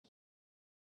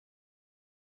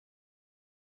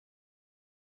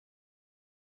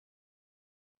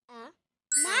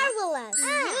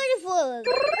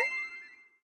L.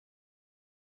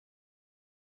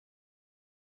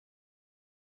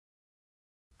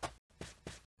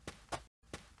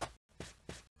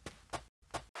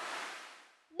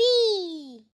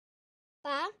 B.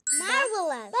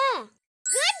 Marvelous.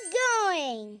 Good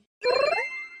going.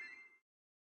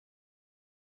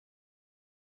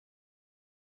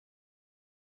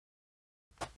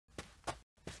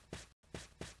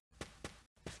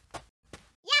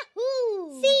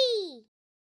 Yahoo! C.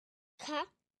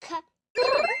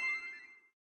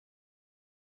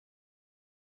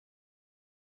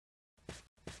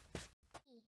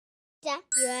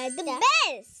 You are the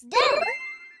best.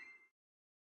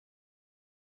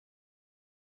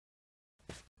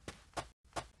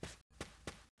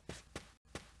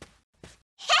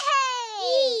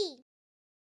 Hey!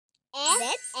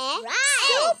 That's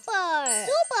right.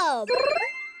 Super.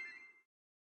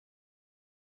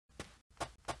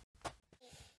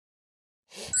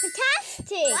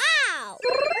 Fantastic. Wow.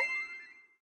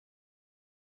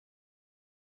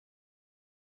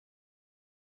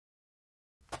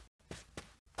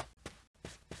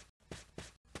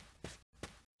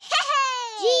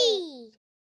 Hey!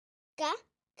 G.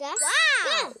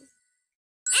 Wow.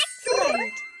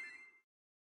 Excellent.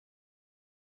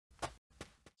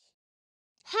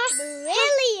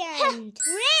 Brilliant.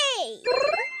 Great.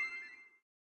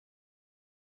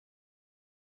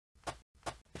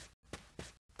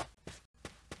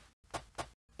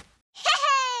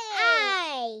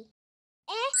 Hey!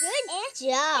 Good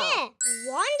job.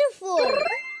 Wonderful.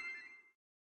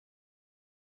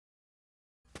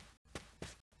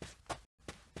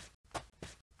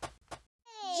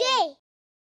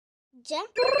 J.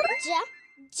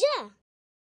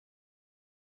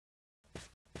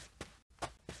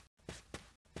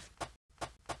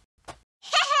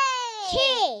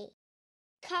 Hey!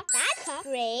 K. That's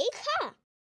great.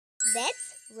 That's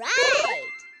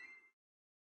right.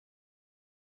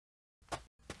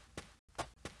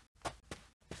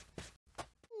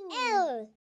 L.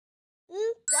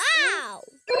 Wow.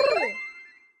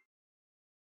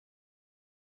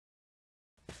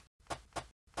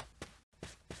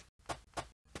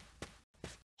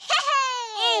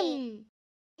 M.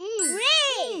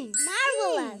 Great.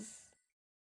 Marvelous.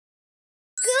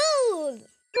 Good.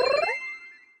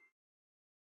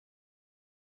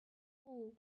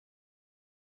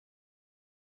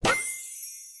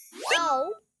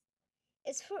 O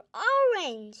is for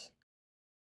orange.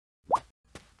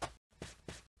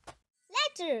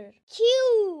 Letter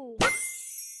Q.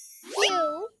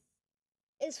 Q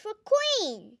is for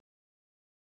queen.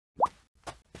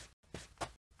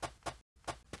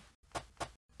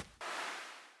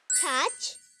 Touch.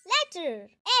 Letter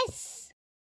S.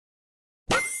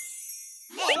 S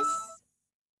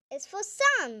is for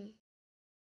sun.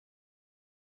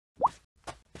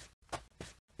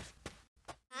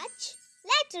 Touch.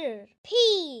 Letter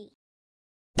P.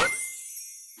 P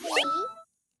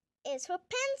is for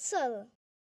pencil.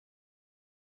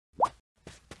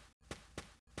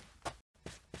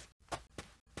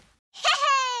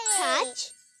 Hey! Touch.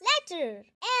 Letter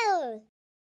L.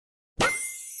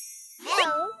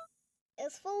 L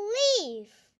is for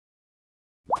leaf.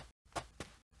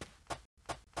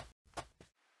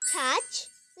 Touch.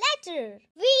 Letter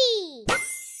V.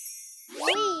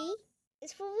 V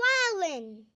is for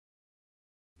violin.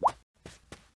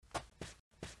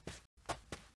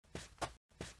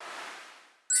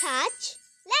 Touch.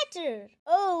 Letter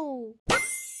O.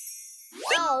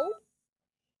 O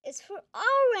is for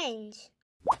orange.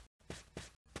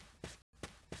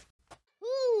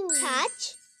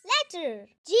 Touch. Letter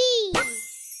G.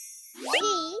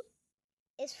 G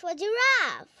is for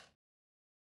giraffe.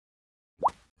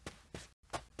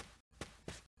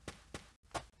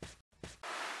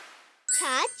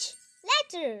 Touch.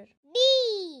 Letter D.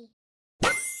 D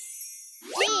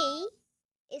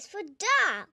is for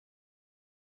dog.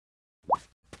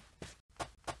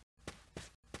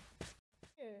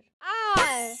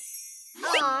 R.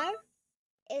 R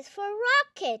is for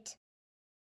rocket.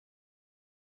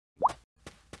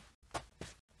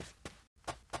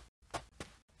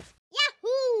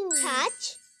 Yahoo! Touch.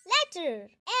 Letter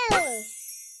L.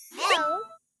 L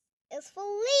is for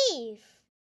leaf.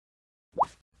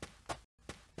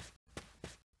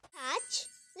 Touch.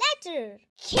 Letter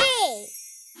K.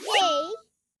 K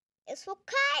is for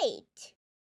kite.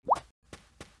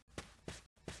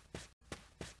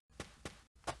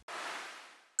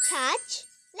 Touch.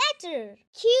 Letter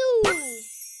Q.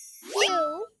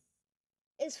 Q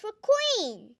is for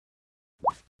queen.